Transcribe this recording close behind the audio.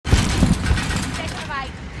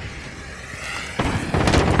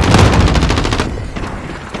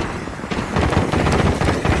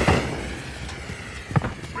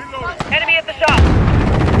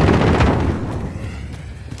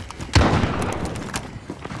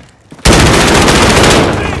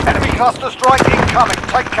Enemy cluster strike incoming.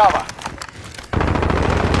 Take cover.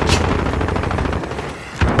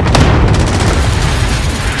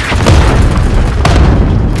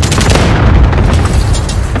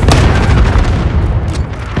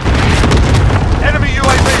 Enemy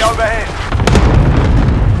UAV overhead.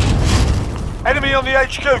 Enemy on the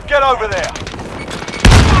HQ. Get over there.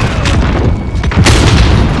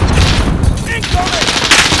 Incoming!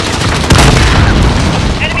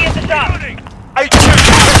 Enemy at the shop. HQ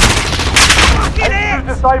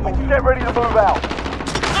disabled. Get ready to move out.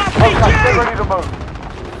 Okay, get ready to move.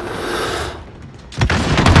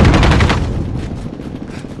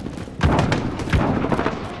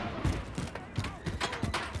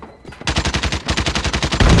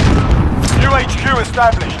 New HQ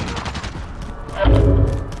established.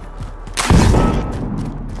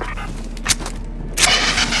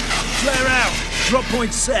 Flare out. Drop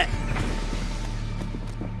point set.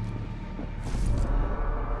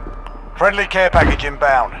 Friendly care package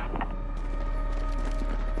inbound.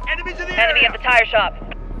 Enemy at the tire shop.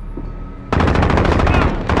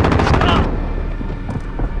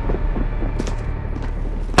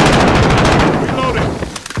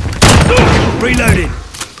 Reloading.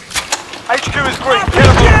 HQ is green. Get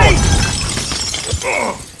him on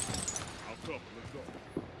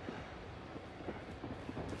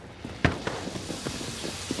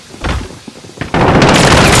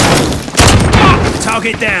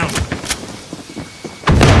Target down.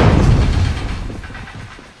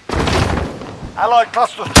 Allied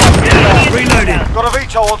cluster strike. Reloading. Got a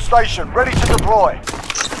VTOL on station. Ready to deploy.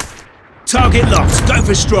 Target locked. Go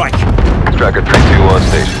for strike. Striker 321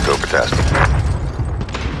 station. Go for tasking.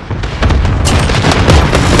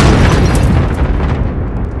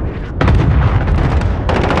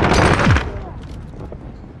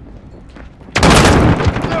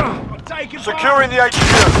 Securing the HQ.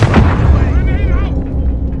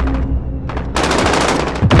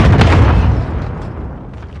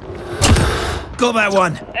 Got that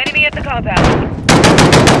one. Enemy at the compound.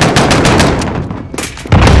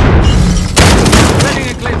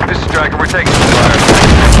 This is Striker. We're taking some fire.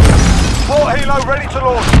 Port helo ready to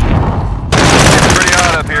launch. It's pretty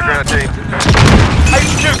hot up here, ground team.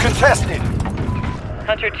 HQ contested.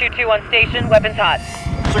 Hunter 221 station. Weapons hot.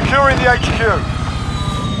 Securing the HQ.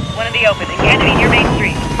 One in the open. Enemy near Main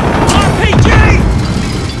Street. RPG!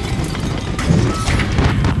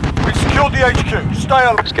 We've secured the HQ. Stay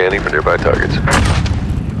alert. Scanning for nearby targets.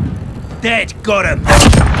 Dead. Got him.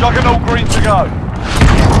 Juggernaut green to go.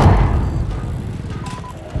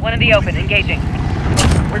 One in the open. Engaging.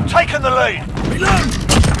 We've taken the lead. Reload.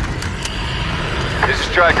 This is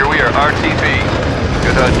Striker. We are RTB.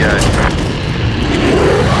 Good hunt, guys.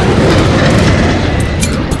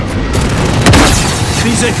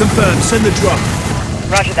 VZ confirmed. Send the drop.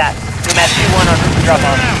 Roger that. Nomad 2-1 on route to drop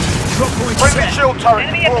off. Drop point Friendly set. shield turret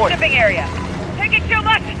Enemy at the deployed. shipping area. Taking too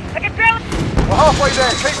much. I can trail it. We're halfway there.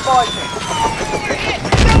 Keep fighting.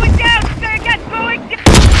 Going down. Stay again. Going down.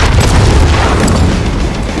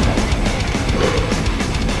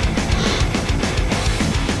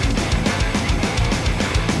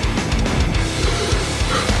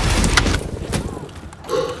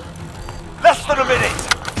 Less than a minute.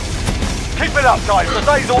 Keep it up, guys. The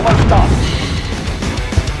day's almost done.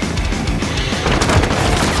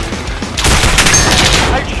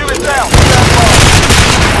 HQ is down. Stand by.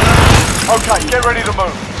 Okay, get ready to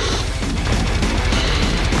move.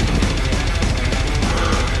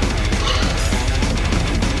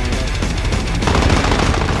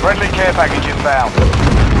 Friendly care package inbound.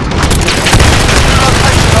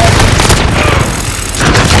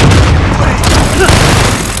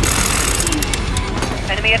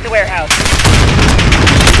 Enemy at the warehouse.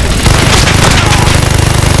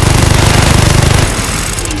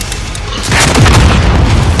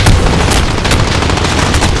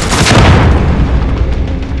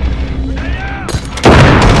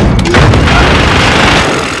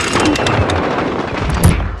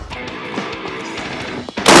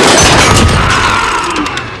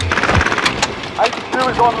 HQ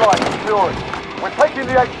is online, securing. We're taking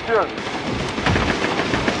the HQ.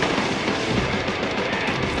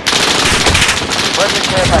 Friendly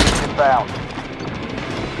care package inbound.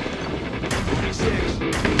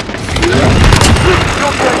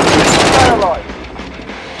 Secure the HQ. Stay alive.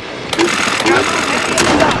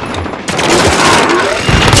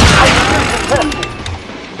 HQ contested.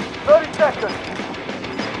 30 seconds.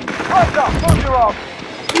 Hands up, move your arms.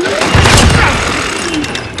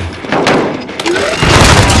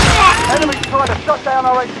 Enemies trying to shut down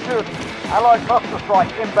our HQ. Allied cluster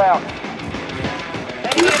strike inbound.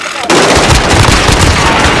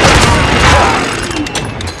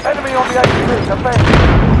 Enemy on the HQ, defend.